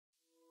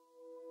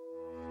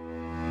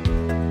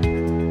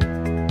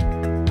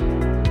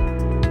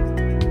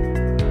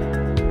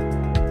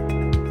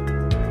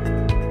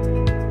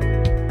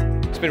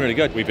been really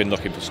good. We've been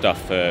looking for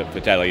stuff for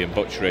deli and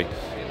butchery,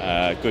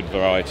 good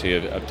variety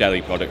of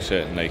deli products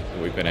certainly that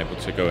we've been able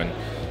to go and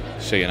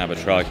see and have a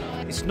try.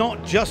 It's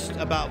not just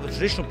about the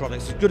traditional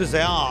products, as good as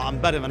they are,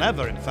 and better than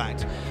ever in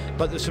fact,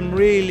 but there's some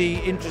really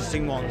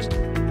interesting ones.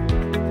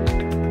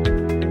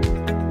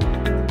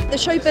 The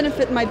show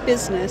benefited my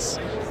business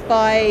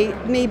by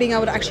me being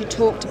able to actually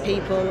talk to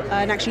people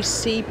and actually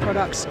see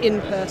products in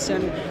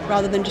person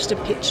rather than just a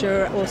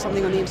picture or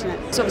something on the internet.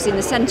 It's obviously in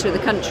the centre of the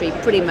country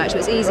pretty much, so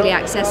it's easily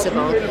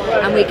accessible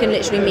and we can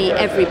literally meet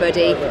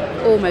everybody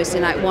almost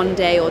in like 1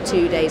 day or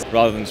 2 days.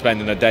 Rather than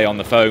spending a day on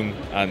the phone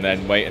and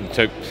then waiting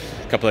a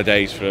couple of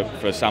days for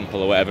a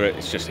sample or whatever,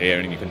 it's just here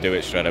and you can do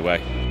it straight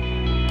away.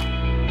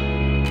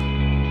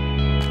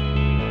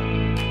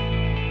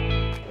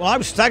 Well, I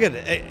was staggered.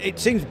 It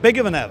seems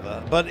bigger than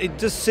ever, but it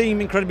does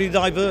seem incredibly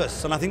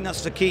diverse, and I think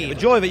that's the key. The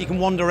joy of it, you can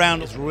wander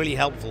around, it's really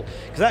helpful,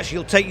 because actually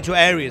it'll take you to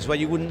areas where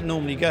you wouldn't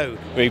normally go.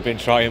 We've been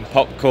trying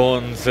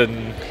popcorns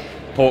and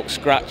pork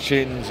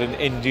scratchings and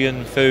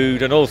Indian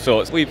food and all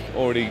sorts. We've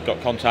already got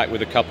contact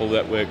with a couple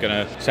that we're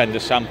going to send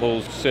us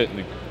samples,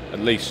 certainly at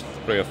least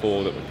 3 or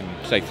 4 that we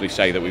can safely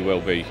say that we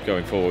will be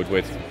going forward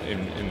with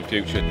in the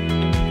future.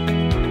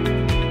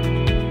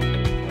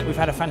 We've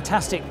had a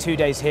fantastic 2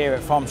 days here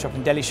at Farm Shop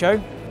Deli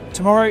Show.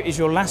 Tomorrow is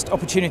your last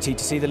opportunity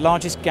to see the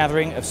largest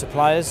gathering of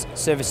suppliers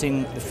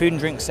servicing the food and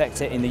drink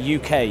sector in the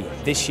UK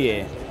this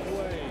year.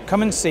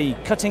 Come and see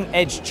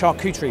cutting-edge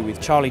charcuterie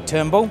with Charlie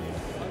Turnbull,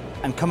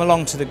 and come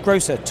along to the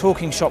Grocer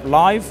Talking Shop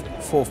Live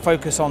for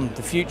Focus on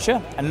the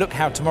Future and look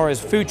how tomorrow's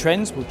food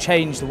trends will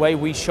change the way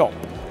we shop,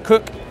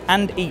 cook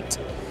and eat,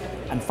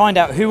 and find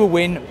out who will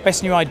win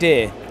Best New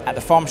Idea at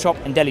the Farm Shop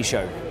and Deli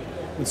Show.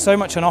 With so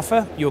much on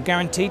offer, you're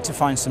guaranteed to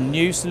find some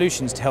new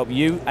solutions to help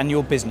you and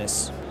your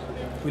business.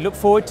 We look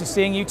forward to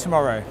seeing you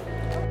tomorrow.